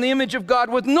yourself in the image of God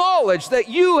with knowledge that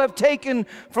you have taken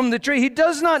from the tree. He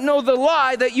does not know the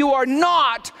lie that you are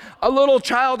not a little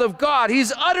child of God.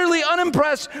 He's utterly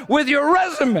unimpressed with your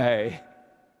resume.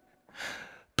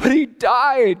 But he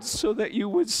died so that you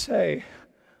would say,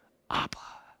 Abba.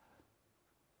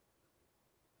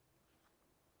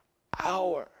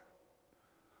 Our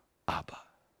Abba.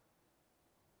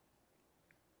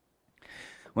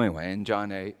 Well, anyway, in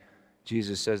John 8,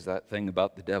 Jesus says that thing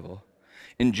about the devil.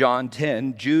 In John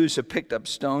 10, Jews have picked up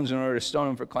stones in order to stone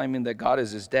him for claiming that God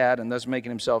is his dad and thus making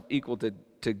himself equal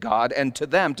to God. And to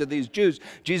them, to these Jews,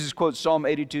 Jesus quotes Psalm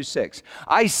 82:6.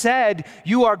 I said,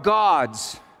 you are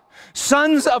gods,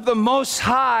 sons of the Most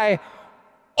High,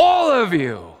 all of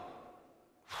you.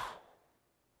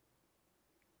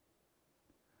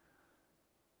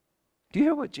 Do you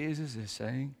hear what Jesus is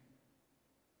saying?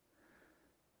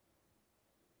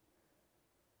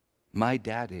 My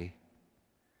daddy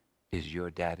is your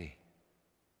daddy.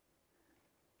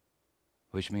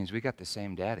 Which means we got the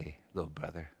same daddy, little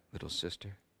brother, little sister.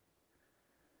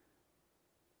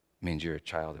 It means you're a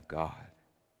child of God.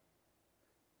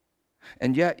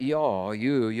 And yet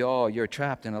you're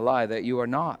trapped in a lie that you are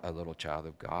not a little child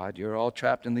of God. You're all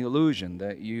trapped in the illusion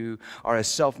that you are a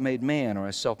self-made man or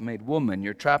a self-made woman.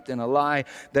 You're trapped in a lie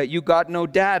that you got no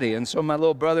daddy. And so my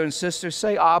little brother and sister,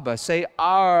 say Abba, say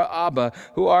our Abba,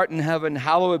 who art in heaven,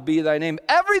 hallowed be thy name.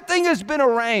 Everything has been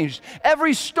arranged.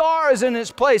 Every star is in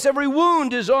its place. Every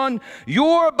wound is on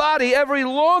your body. Every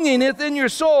longing is in your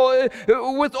soul.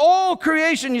 With all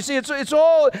creation, you see, it's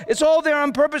all there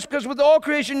on purpose, because with all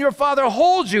creation, your Father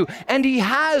holds you, and he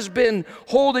has been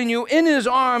holding you in his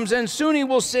arms, and soon he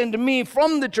will send me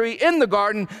from the tree in the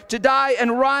garden to die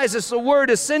and rise. As the word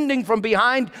ascending from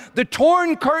behind the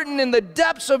torn curtain in the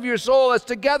depths of your soul, as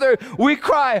together we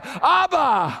cry,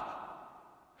 Abba!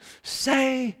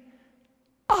 Say,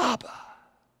 Abba.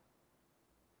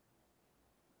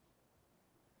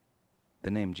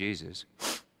 The name Jesus,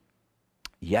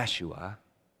 Yeshua,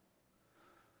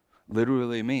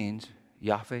 literally means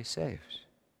Yahweh saves,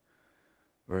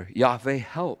 or Yahweh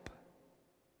help.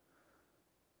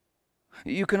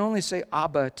 You can only say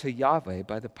Abba to Yahweh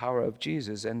by the power of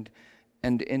Jesus and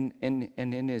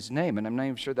in his name. And I'm not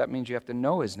even sure that means you have to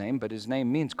know his name, but his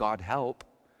name means God help.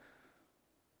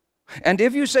 And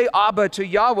if you say Abba to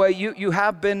Yahweh, you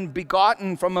have been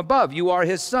begotten from above. You are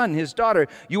his son, his daughter.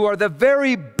 You are the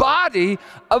very body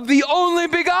of the only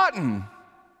begotten.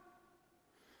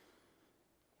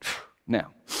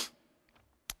 Now,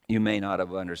 you may not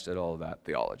have understood all of that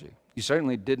theology. You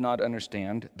certainly did not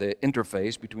understand the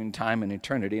interface between time and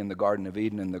eternity in the Garden of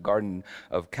Eden and the Garden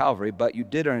of Calvary, but you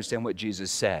did understand what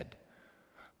Jesus said.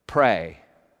 Pray,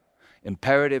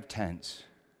 imperative tense,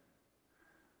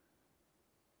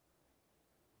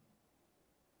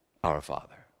 our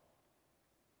Father.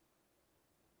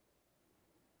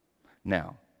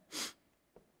 Now,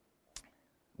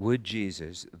 would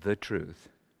Jesus, the truth,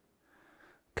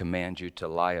 command you to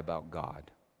lie about God?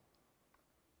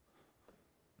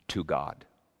 To God?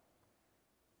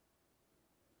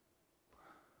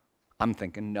 I'm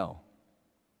thinking no.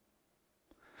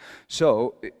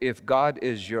 So, if God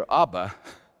is your Abba,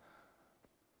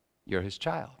 you're his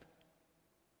child.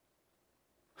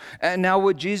 And now,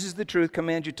 would Jesus the truth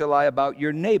command you to lie about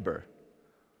your neighbor?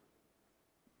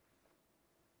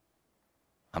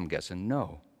 I'm guessing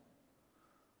no.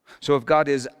 So if God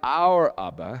is our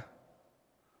Abba,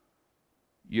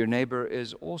 your neighbor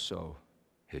is also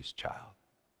his child.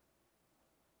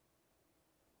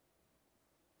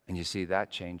 And you see,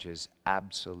 that changes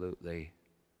absolutely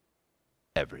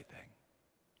everything.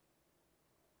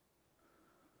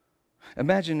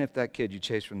 Imagine if that kid you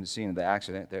chased from the scene of the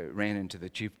accident that ran into the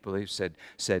chief of police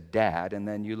said, Dad, and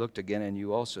then you looked again and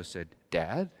you also said,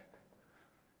 Dad,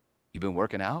 you been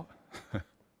working out?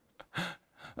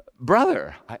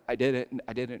 Brother, I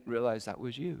didn't realize that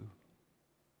was you.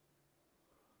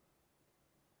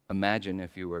 Imagine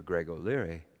if you were Greg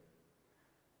O'Leary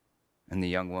and the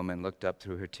young woman looked up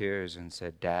through her tears and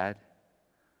said, Dad.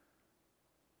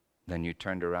 Then you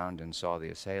turned around and saw the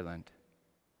assailant.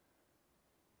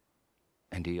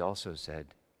 And he also said,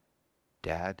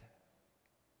 Dad.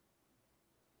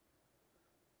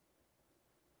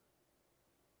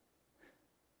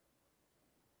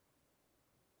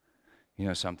 You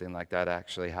know, something like that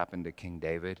actually happened to King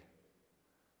David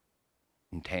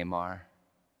and Tamar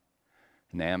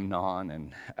and Amnon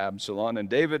and Absalom. And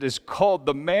David is called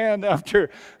the man after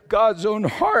God's own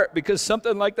heart because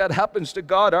something like that happens to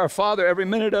God, our Father, every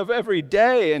minute of every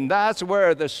day. And that's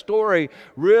where the story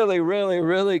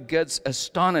really gets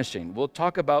astonishing. We'll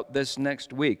talk about this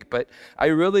next week. But I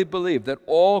really believe that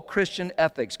all Christian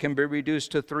ethics can be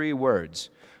reduced to 3 words.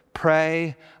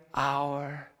 Pray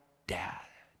our Dad.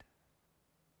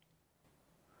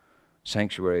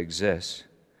 Sanctuary exists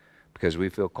because we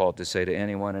feel called to say to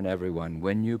anyone and everyone,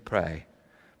 when you pray,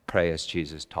 pray as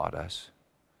Jesus taught us,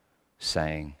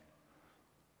 saying,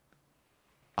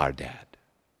 our Dad.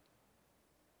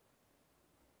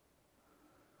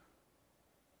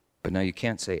 But now you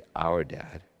can't say our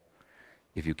Dad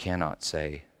if you cannot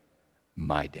say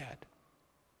my Dad.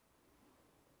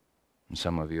 And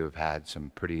some of you have had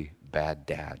some pretty bad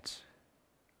dads.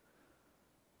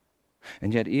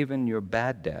 And yet even your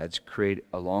bad dads create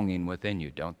a longing within you,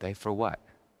 don't they? For what?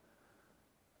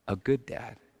 A good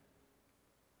dad.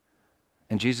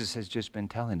 And Jesus has just been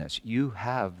telling us, you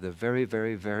have the very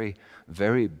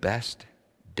best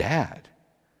dad.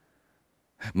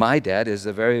 My dad is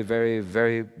the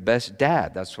very best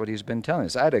dad. That's what he's been telling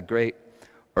us. I had a great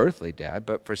earthly dad,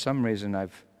 but for some reason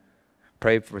I've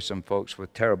prayed for some folks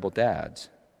with terrible dads.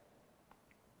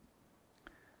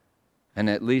 And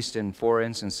at least in 4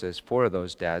 instances, 4 of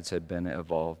those dads had been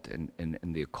involved in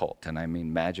the occult. And I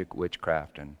mean magic,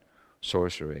 witchcraft, and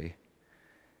sorcery.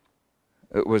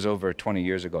 It was over 20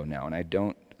 years ago now, and I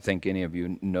don't think any of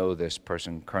you know this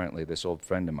person currently, this old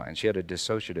friend of mine. She had a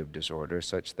dissociative disorder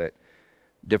such that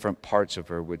different parts of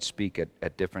her would speak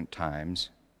at different times.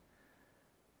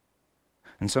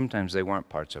 And sometimes they weren't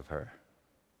parts of her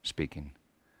speaking.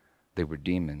 They were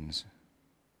demons.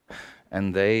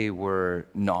 And they were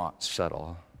not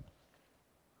subtle.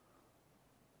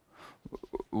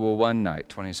 Well, one night,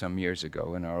 20-some years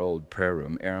ago, in our old prayer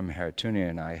room, Aram Haratuni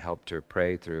and I helped her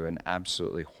pray through an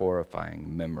absolutely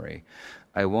horrifying memory.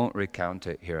 I won't recount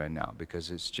it here and now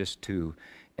because it's just too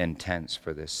intense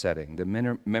for this setting.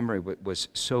 The memory was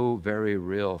so very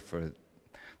real for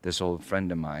this old friend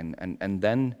of mine, and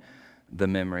then the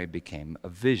memory became a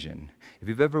vision. If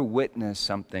you've ever witnessed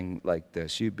something like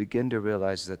this, you begin to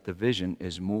realize that the vision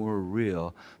is more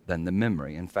real than the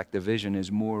memory. In fact, the vision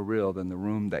is more real than the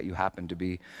room that you happen to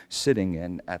be sitting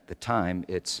in at the time.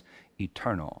 It's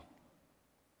eternal.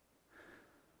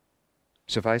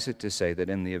 Suffice it to say that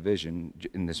in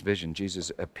this vision, Jesus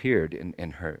appeared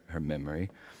in her memory,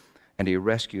 and he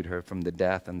rescued her from the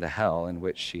death and the hell in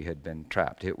which she had been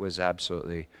trapped. It was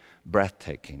absolutely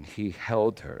breathtaking. He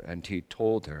held her and he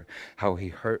told her how he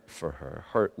hurt for her,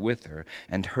 hurt with her,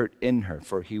 and hurt in her,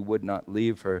 for he would not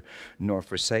leave her nor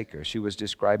forsake her. She was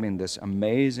describing this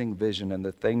amazing vision and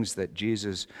the things that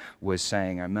Jesus was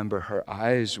saying. I remember her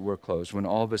eyes were closed when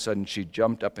all of a sudden she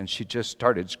jumped up and she just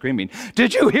started screaming,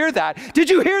 "Did you hear that?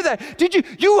 Did you hear that?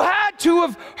 You had to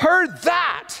have heard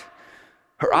that!"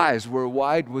 Her eyes were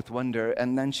wide with wonder,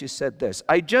 and then she said this,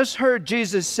 "I just heard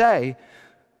Jesus say,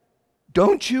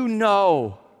 don't you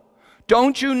know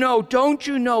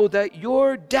that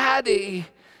your daddy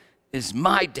is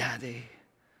my daddy?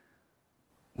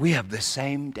 We have the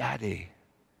same daddy,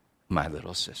 my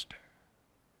little sister."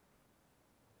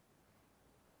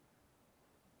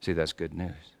 See, that's good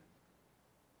news.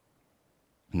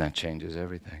 And that changes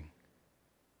everything.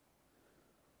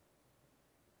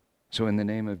 So in the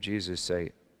name of Jesus,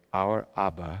 say, "Our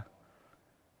Abba,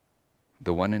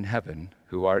 the one in heaven,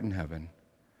 who art in heaven,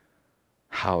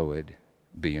 hallowed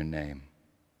be your name."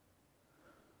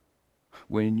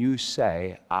 When you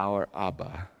say, "Our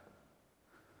Abba,"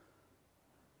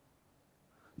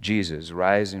 Jesus,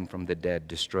 rising from the dead,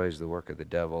 destroys the work of the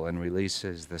devil and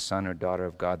releases the son or daughter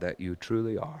of God that you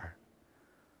truly are.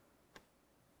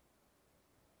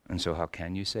 And so how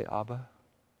can you say Abba?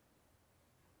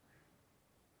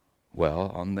 Well,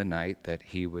 on the night that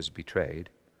he was betrayed,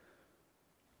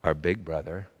 our big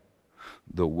brother,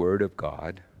 the Word of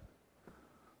God,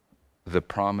 the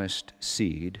promised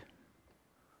seed,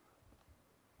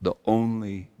 the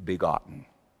only begotten,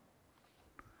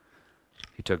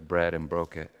 he took bread and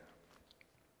broke it,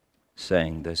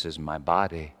 saying, "This is my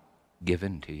body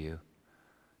given to you.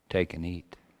 Take and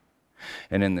eat."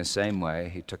 And in the same way,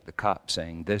 he took the cup,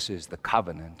 saying, "This is the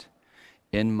covenant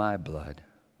in my blood,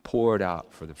 poured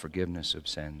out for the forgiveness of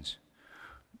sins.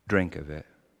 Drink of it,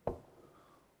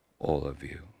 all of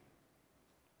you."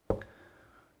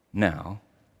 Now,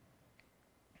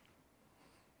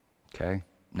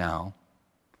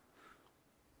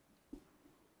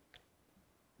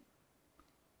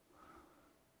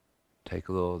 take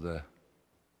a little of the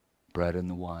bread and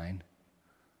the wine.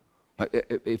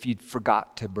 If you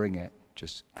forgot to bring it,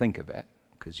 just think of it,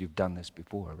 because you've done this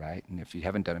before, right? And if you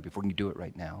haven't done it before, you do it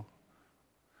right now.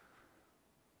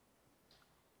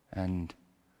 And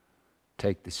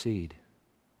take the seed,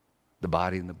 the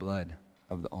body and the blood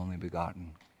of the only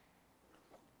begotten.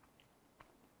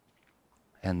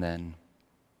 And then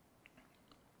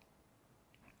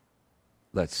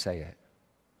let's say it.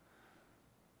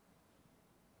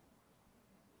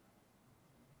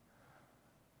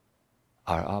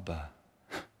 Our Abba.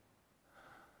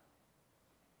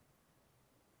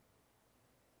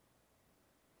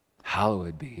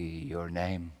 Hallowed be your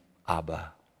name,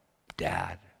 Abba,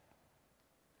 Dad.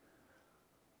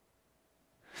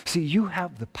 See, you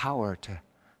have the power to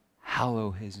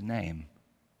hallow his name.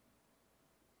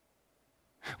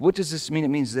 What does this mean? It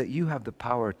means that you have the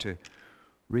power to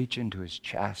reach into his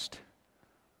chest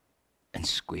and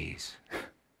squeeze.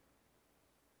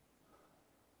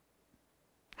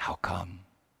 How come?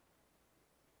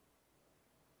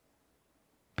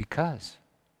 Because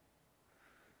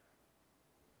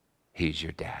he's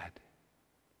your dad.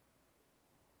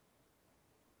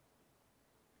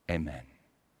 Amen.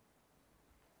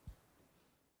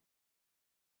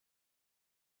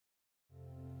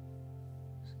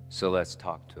 So let's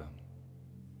talk to him.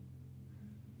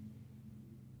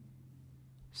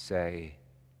 Say,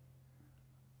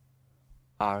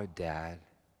 "Our Dad,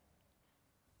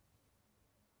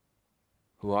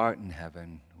 who art in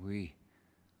heaven, we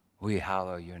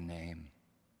hallow your name.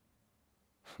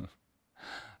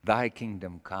 Thy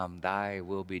kingdom come, thy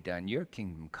will be done. Your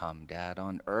kingdom come, Dad,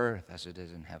 on earth as it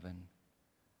is in heaven.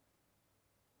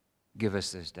 Give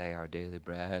us this day our daily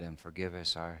bread, and forgive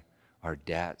us our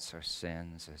debts, our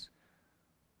sins,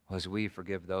 as we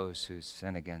forgive those who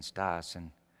sin against us.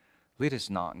 And lead us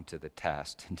not into the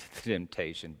test, into the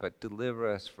temptation, but deliver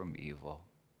us from evil."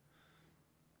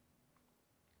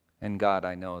 And God,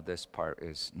 I know this part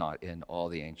is not in all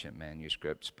the ancient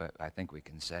manuscripts, but I think we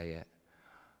can say it.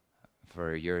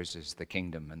 For yours is the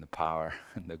kingdom and the power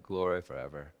and the glory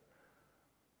forever.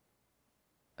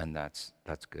 And that's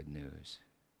good news.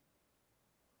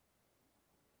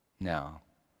 Now,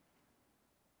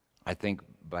 I think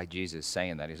by Jesus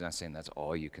saying that, he's not saying that's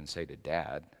all you can say to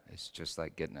Dad. It's just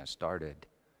like getting us started.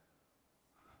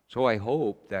 So I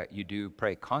hope that you do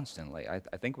pray constantly. I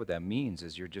think what that means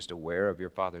is you're just aware of your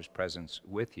Father's presence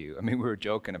with you. I mean, we were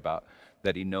joking about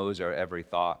that he knows our every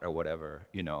thought or whatever,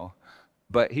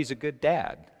 But he's a good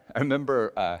dad. I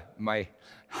remember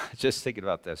just thinking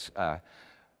about this.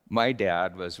 My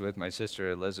dad was with my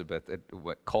sister Elizabeth at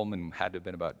what Coleman had to have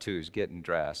been about 2. He was getting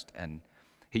dressed, and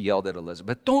he yelled at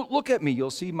Elizabeth, "Don't look at me, you'll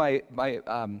see my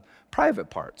private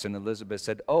parts." And Elizabeth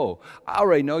said, "Oh, I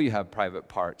already know you have private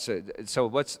parts. So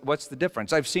what's the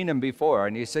difference? I've seen him before."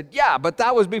 And he said, "Yeah, but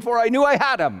that was before I knew I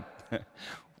had him."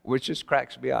 Which just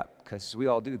cracks me up, because we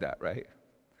all do that, right?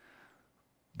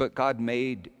 But God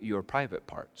made your private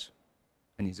parts,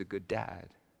 and he's a good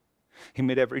dad. He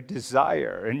made every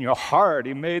desire in your heart.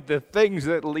 He made the things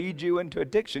that lead you into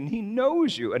addiction. He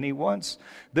knows you, and he wants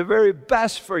the very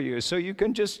best for you. So you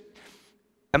can just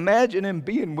imagine him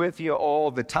being with you all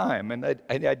the time. And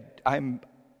I'm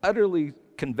utterly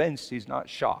convinced he's not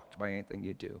shocked by anything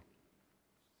you do,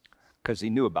 because he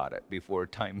knew about it before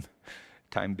time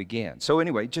began. So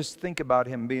anyway, just think about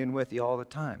him being with you all the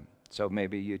time. So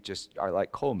maybe you just are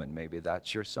like Coleman. Maybe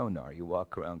that's your sonar. You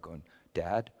walk around going,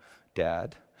 "Dad,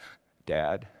 Dad,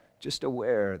 Dad," just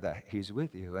aware that he's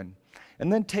with you. And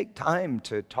then take time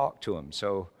to talk to him.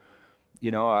 So,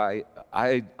 I'll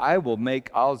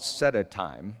set a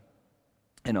time,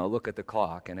 and I'll look at the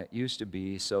clock. And it used to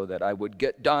be so that I would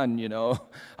get done,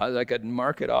 I could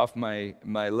mark it off my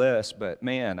list. But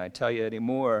man, I tell you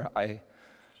anymore,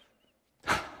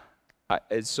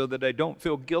 it's so that I don't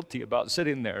feel guilty about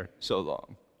sitting there so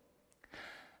long.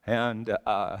 And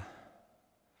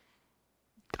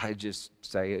I just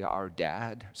say our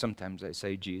dad. Sometimes I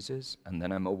say Jesus, and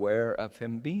then I'm aware of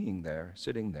him being there,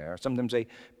 sitting there. Sometimes I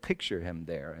picture him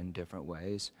there in different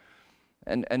ways.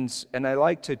 And I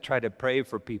like to try to pray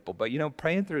for people, but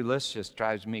praying through lists just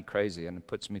drives me crazy and it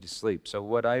puts me to sleep. So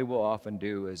what I will often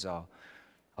do is I'll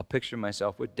picture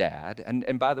myself with Dad.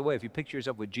 And by the way, if you picture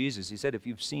yourself with Jesus, he said, if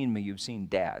you've seen me, you've seen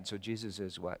Dad. So Jesus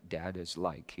is what Dad is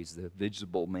like. He's the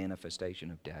visible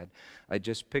manifestation of Dad. I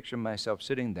just picture myself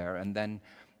sitting there, and then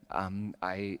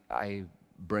I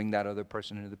bring that other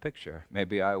person into the picture.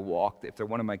 Maybe I walk, if they're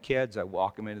one of my kids, I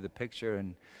walk them into the picture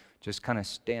and just kind of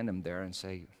stand them there and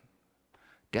say,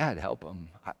 Dad, help him.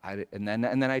 And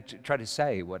then I try to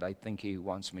say what I think he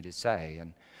wants me to say.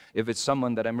 And if it's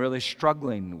someone that I'm really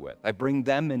struggling with, I bring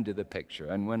them into the picture.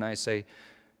 And when I say,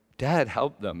 Dad,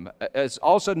 help them,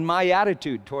 all of a sudden my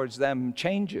attitude towards them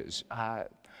changes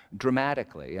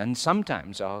dramatically. And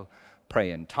sometimes I'll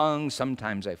pray in tongues.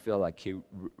 Sometimes I feel like he'll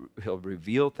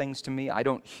reveal things to me. I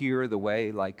don't hear the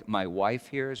way like my wife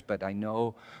hears, but I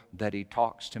know that he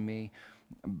talks to me.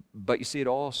 But you see, it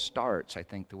all starts, I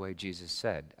think, the way Jesus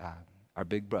said. Our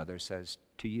big brother says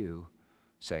to you,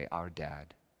 say, our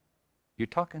Dad. You're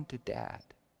talking to Dad.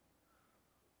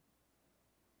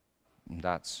 And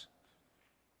that's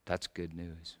good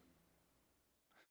news.